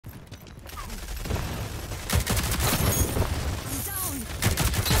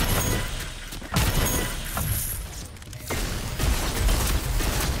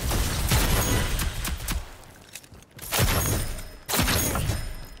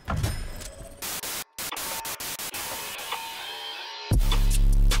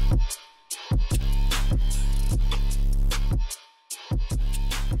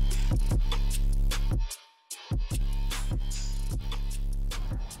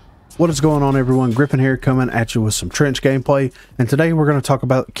What is going on, everyone? Griffin here, coming at you with some trench gameplay, and today we're going to talk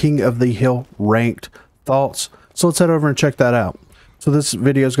about King of the Hill ranked thoughts. So let's head over and check that out. So this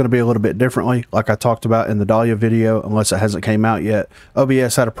video is going to be a little bit differently, like I talked about in the Dahlia video, unless it hasn't came out yet.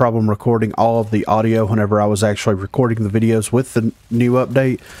 OBS had a problem recording all of the audio whenever I was actually recording the videos with the new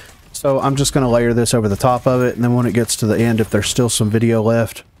update. So I'm just going to layer this over the top of it, and then when it gets to the end, if there's still some video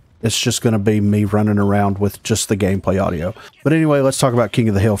left, it's just going to be me running around with just the gameplay audio. But anyway, let's talk about King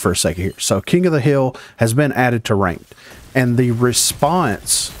of the Hill for a second here. So King of the Hill has been added to ranked, and the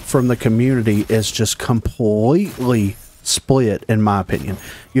response from the community is just completely split, in my opinion.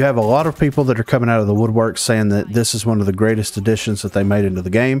 You have a lot of people that are coming out of the woodwork saying that this is one of the greatest additions that they made into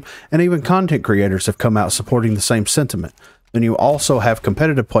the game, and even content creators have come out supporting the same sentiment. Then you also have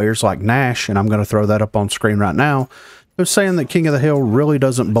competitive players like Nash, and I'm going to throw that up on screen right now, who's saying that King of the Hill really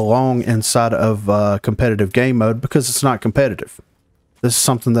doesn't belong inside of competitive game mode because it's not competitive. This is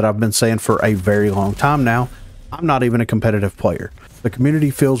something that I've been saying for a very long time now. I'm not even a competitive player. The community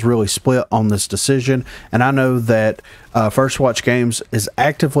feels really split on this decision, and I know that First Watch Games is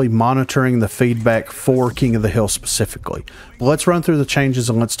actively monitoring the feedback for King of the Hill specifically. But let's run through the changes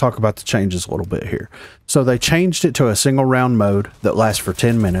and let's talk about the changes a little bit here. So they changed it to a single round mode that lasts for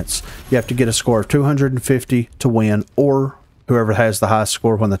 10 minutes. You have to get a score of 250 to win, or whoever has the highest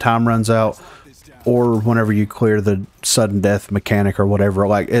score when the time runs out, or whenever you clear the sudden death mechanic or whatever.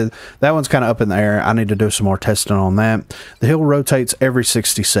 That one's kind of up in the air. I need to do some more testing on that. The hill rotates every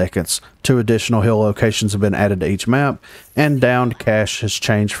 60 seconds. 2 additional hill locations have been added to each map, and downed cash has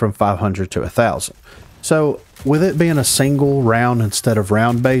changed from 500 to 1,000. So with it being a single round instead of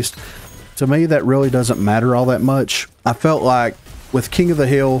round based, to me that really doesn't matter all that much. I felt like with King of the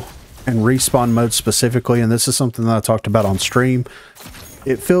Hill and respawn mode specifically, and this is something that I talked about on stream,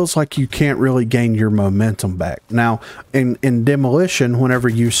 it feels like you can't really gain your momentum back. Now, in Demolition, whenever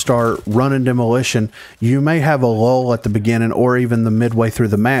you start running Demolition, you may have a lull at the beginning or even the midway through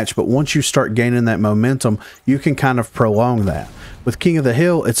the match, but once you start gaining that momentum, you can kind of prolong that. With King of the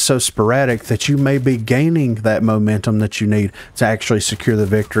Hill, it's so sporadic that you may be gaining that momentum that you need to actually secure the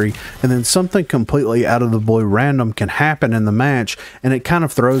victory, and then something completely out of the blue random can happen in the match, and it kind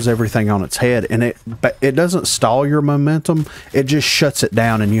of throws everything on its head, and it doesn't stall your momentum, it just shuts it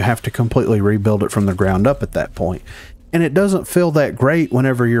down, and you have to completely rebuild it from the ground up at that point. And it doesn't feel that great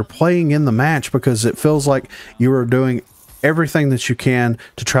whenever you're playing in the match, because it feels like you are doing everything that you can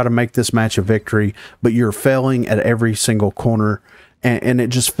to try to make this match a victory, but you're failing at every single corner, and it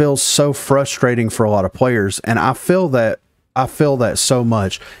just feels so frustrating for a lot of players. And I feel that so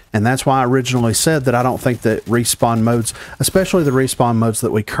much, and that's why I originally said that I don't think that respawn modes, especially the respawn modes that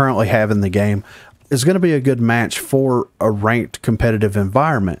we currently have in the game, is going to be a good match for a ranked competitive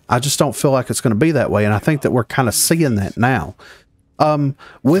environment. I just don't feel like it's going to be that way, and I think that we're kind of seeing that now.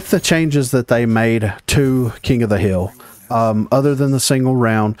 With the changes that they made to King of the Hill, other than the single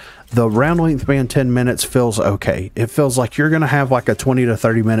round, the round length being 10 minutes feels okay. It feels like you're going to have like a 20 to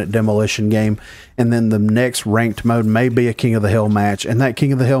 30 minute Demolition game, and then the next ranked mode may be a King of the Hill match, and that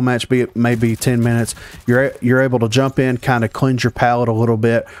King of the Hill match may be 10 minutes. You're able to jump in, kind of cleanse your palate a little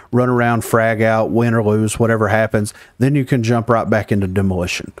bit, run around, frag out, win or lose, whatever happens. Then you can jump right back into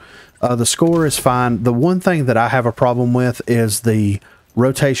Demolition. The score is fine. The one thing that I have a problem with is the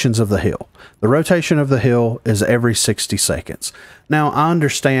rotations of the hill. The rotation of the hill is every 60 seconds. Now, I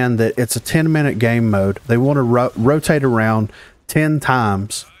understand that it's a 10-minute game mode. They want to rotate around 10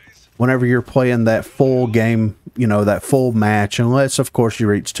 times whenever you're playing that full game, you know, that full match, unless, of course, you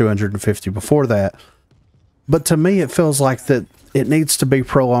reach 250 before that. But to me, it feels like that it needs to be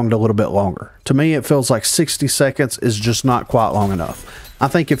prolonged a little bit longer. To me, it feels like 60 seconds is just not quite long enough. I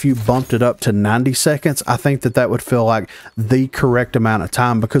think if you bumped it up to 90 seconds, I think that would feel like the correct amount of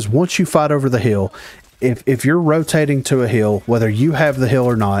time, because once you fight over the hill, if you're rotating to a hill, whether you have the hill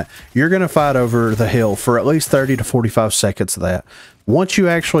or not, you're going to fight over the hill for at least 30 to 45 seconds of that. Once you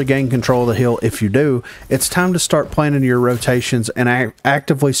actually gain control of the hill, if you do, it's time to start planning your rotations and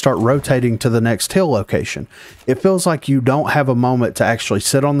actively start rotating to the next hill location. It feels like you don't have a moment to actually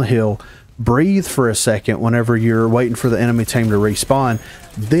sit on the hill, breathe for a second whenever you're waiting for the enemy team to respawn,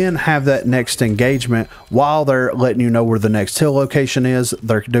 then have that next engagement while they're letting you know where the next hill location is.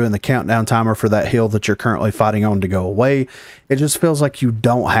 They're doing the countdown timer for that hill that you're currently fighting on to go away. It just feels like you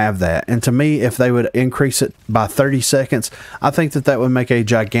don't have that. And to me, if they would increase it by 30 seconds, I think that would make a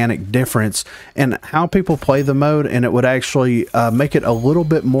gigantic difference in how people play the mode, and it would actually make it a little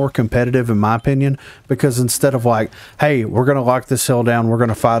bit more competitive, in my opinion, because instead of like, hey, we're going to lock this hill down, we're going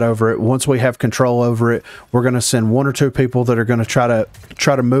to fight over it. Once we have control over it, we're going to send 1 or 2 people that are going to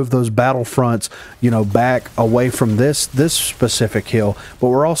try to move those battle fronts, you know, back away from this specific hill. But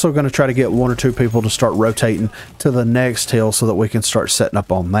we're also going to try to get 1 or 2 people to start rotating to the next hill so that we can start setting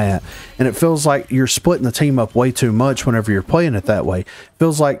up on that. And it feels like you're splitting the team up way too much whenever you're playing it that way. It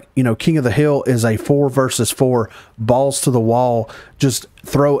feels like, you know, King of the Hill is a 4 versus 4, balls to the wall, just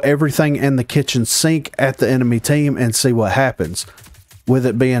throw everything in the kitchen sink at the enemy team and see what happens. With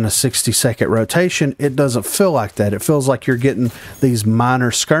it being a 60-second rotation, it doesn't feel like that. It feels like you're getting these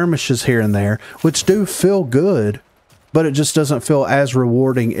minor skirmishes here and there, which do feel good, but it just doesn't feel as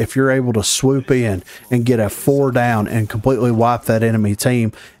rewarding if you're able to swoop in and get a 4 down and completely wipe that enemy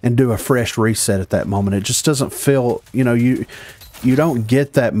team and do a fresh reset at that moment. It just doesn't feel, you know, you don't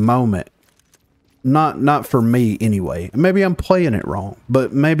get that moment. Not for me anyway. Maybe I'm playing it wrong,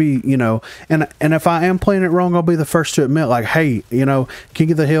 but maybe, you know, and if I am playing it wrong, I'll be the first to admit, like, hey, you know,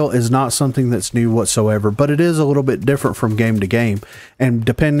 King of the Hill is not something that's new whatsoever, but it is a little bit different from game to game. And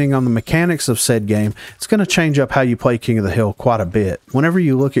depending on the mechanics of said game, it's going to change up how you play King of the Hill quite a bit. Whenever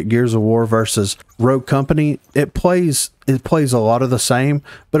you look at Gears of War versus Rogue Company, it plays a lot of the same,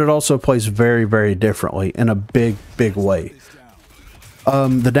 but it also plays very, very differently in a big way.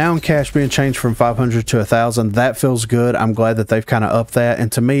 The down cash being changed from 500 to 1,000, that feels good. I'm glad that they've kind of upped that.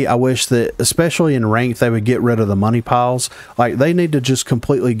 And to me, I wish that, especially in ranked, they would get rid of the money piles. Like, they need to just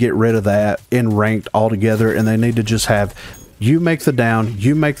completely get rid of that in ranked altogether, and they need to just have, you make the down,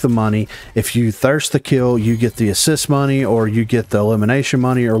 you make the money. If you thirst the kill, you get the assist money, or you get the elimination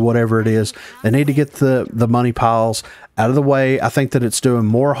money, or whatever it is. They need to get the money piles out of the way. I think that it's doing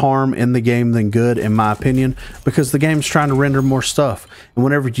more harm in the game than good, in my opinion, because the game's trying to render more stuff. And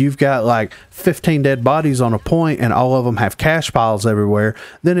whenever you've got like 15 dead bodies on a point and all of them have cash piles everywhere,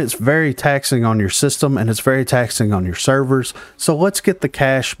 then it's very taxing on your system and it's very taxing on your servers. So let's get the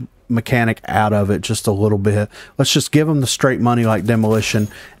cash mechanic out of it just a little bit. Let's just give them the straight money like Demolition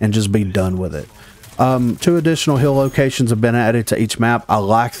and just be done with it. 2 additional hill locations have been added to each map. I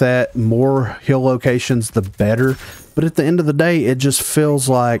like that. More hill locations, the better. But at the end of the day, it just feels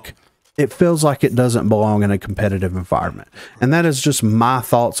like it doesn't belong in a competitive environment. And that is just my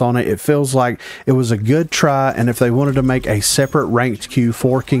thoughts on it. It feels like it was a good try, and if they wanted to make a separate ranked queue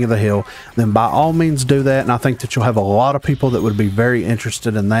for King of the Hill, then by all means do that. And I think that you'll have a lot of people that would be very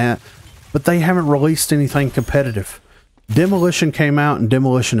interested in that. But they haven't released anything competitive. Demolition came out, and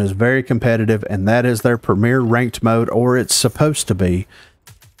Demolition is very competitive, and that is their premier ranked mode, or it's supposed to be.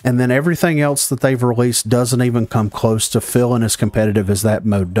 And then everything else that they've released doesn't even come close to feeling as competitive as that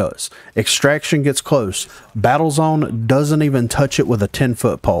mode does. Extraction gets close. Battlezone doesn't even touch it with a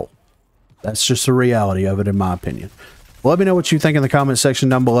 10-foot pole. That's just the reality of it, in my opinion. Let me know what you think in the comment section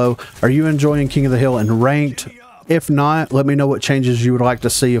down below. Are you enjoying King of the Hill in ranked? If not, let me know what changes you would like to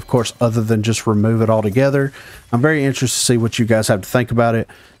see, of course, other than just remove it altogether. I'm very interested to see what you guys have to think about it.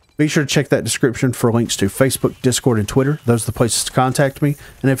 Be sure to check that description for links to Facebook, Discord, and Twitter. Those are the places to contact me.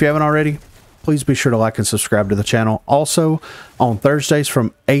 And if you haven't already, please be sure to like and subscribe to the channel. Also, on Thursdays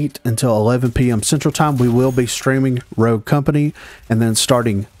from 8 until 11 p.m. Central Time, we will be streaming Rogue Company. And then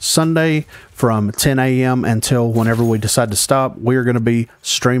starting Sunday from 10 a.m. until whenever we decide to stop, we are going to be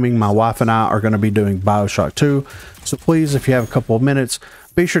streaming. My wife and I are going to be doing BioShock 2. So please, if you have a couple of minutes,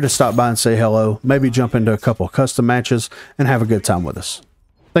 be sure to stop by and say hello. Maybe jump into a couple of custom matches and have a good time with us.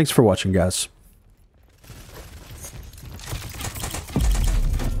 Thanks for watching, guys.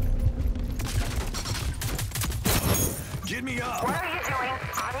 Get me up! What are you doing?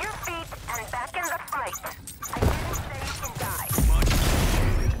 On your feet and back in the fight. I didn't say you can die.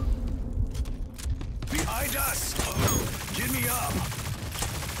 Behind us! Get me up!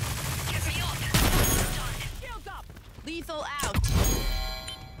 Get me up! Shields up! Lethal out!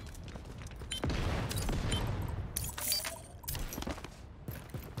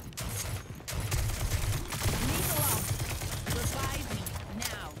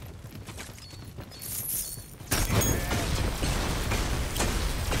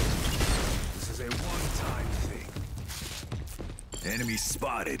 Enemy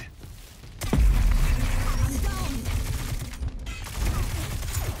spotted.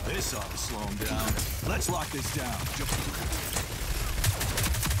 This ought to slow him down. Let's lock this down.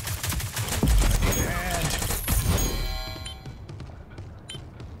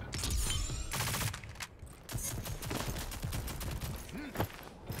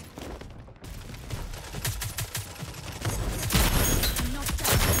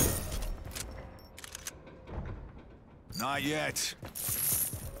 And not yet.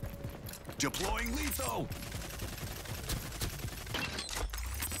 Deploying lethal.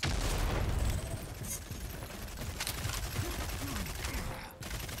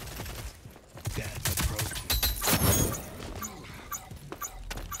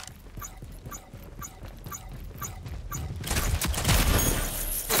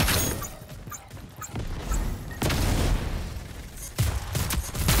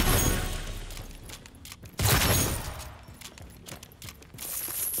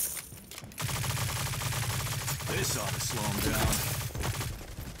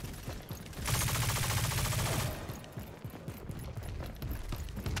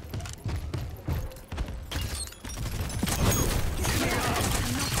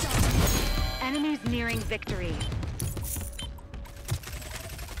 victory.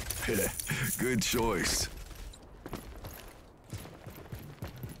 Good choice.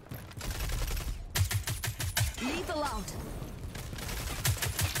 Lethal out.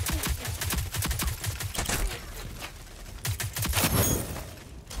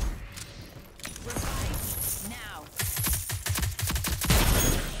 Revive now.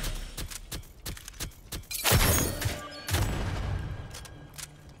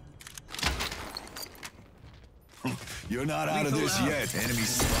 You're not out of this yet. Enemy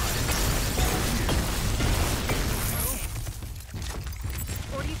spotted.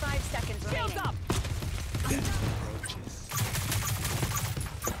 45 seconds remaining. Shields up.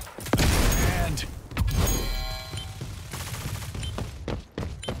 And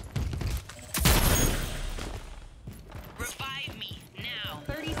Revive me now.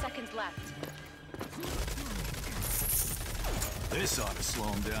 30 seconds left. this ought to slow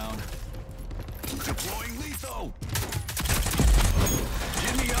him down. Deploying lethal.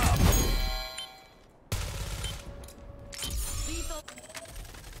 Give me up. Lethal.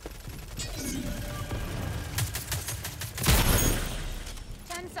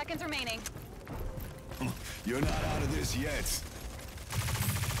 Seconds remaining. You're not out of this yet.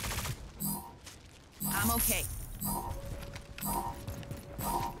 I'm okay.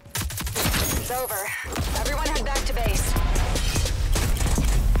 It's over. Everyone head back to base.